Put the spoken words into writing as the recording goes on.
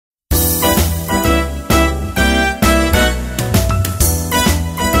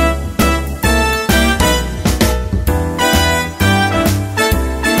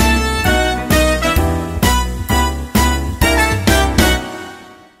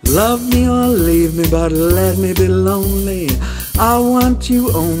Love me or leave me, but let me be lonely. I want you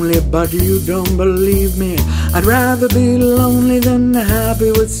only, but you don't believe me. I'd rather be lonely than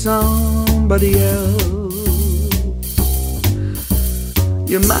happy with somebody else.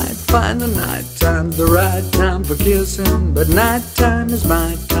 You might find the nighttime the right time for kissing, but nighttime is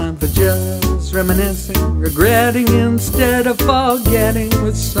my time for just reminiscing, regretting instead of forgetting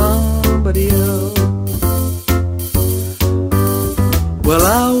with somebody else. Well,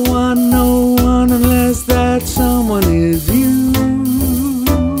 I want no one unless that someone is you.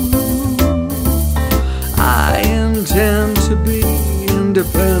 I intend to be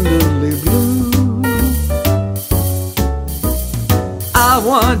independently blue. I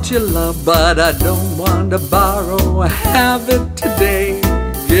want your love, but I don't want to borrow. Have it today,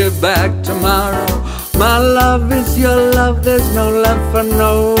 give back tomorrow. My love is your love, there's no love for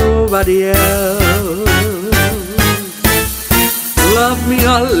nobody else. Love me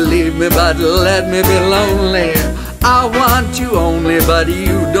or leave me, but let me be lonely. I want you only, but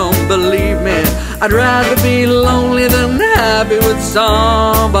you don't believe me. I'd rather be lonely than happy with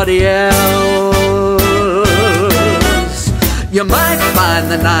somebody else. You might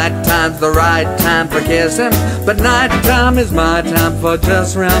find the night time's the right time for kissing, but nighttime is my time for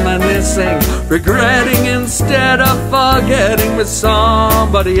just reminiscing, regretting instead of forgetting with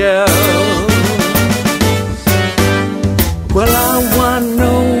somebody else. Well, I want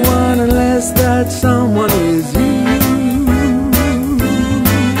no one unless that someone is you.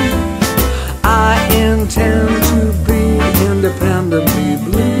 I intend to be independently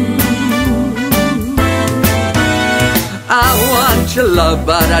blue. I want your love,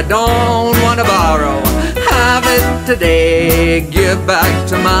 but I don't want to borrow. Have it today, give back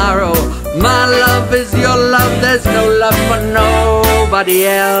tomorrow. My love is your love, there's no love for nobody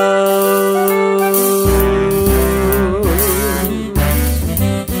else.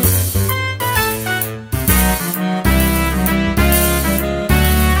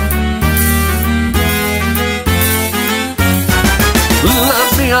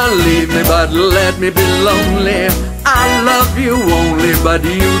 Love me or leave me, but let me be lonely. I love you only, but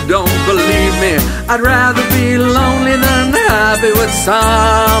you don't believe me. I'd rather be lonely than happy with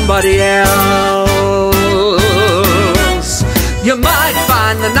somebody else. You might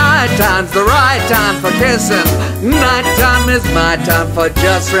find the night time's the right time for kissing. Nighttime is my time for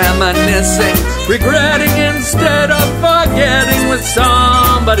just reminiscing, regretting instead of forgetting with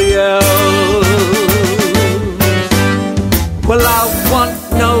somebody else. Well, I want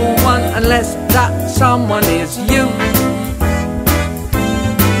no one unless that someone is you.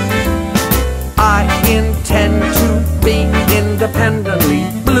 I intend to be independently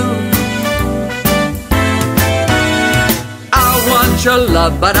blue. I want your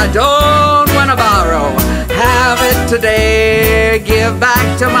love, but I don't want to borrow. Have it today, give back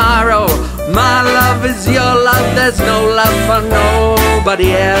tomorrow. My love is your love, there's no love for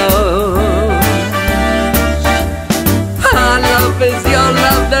nobody else. My love is your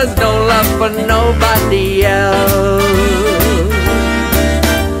love, there's no love for nobody else.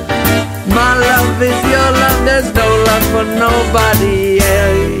 My love is your love, there's no love for nobody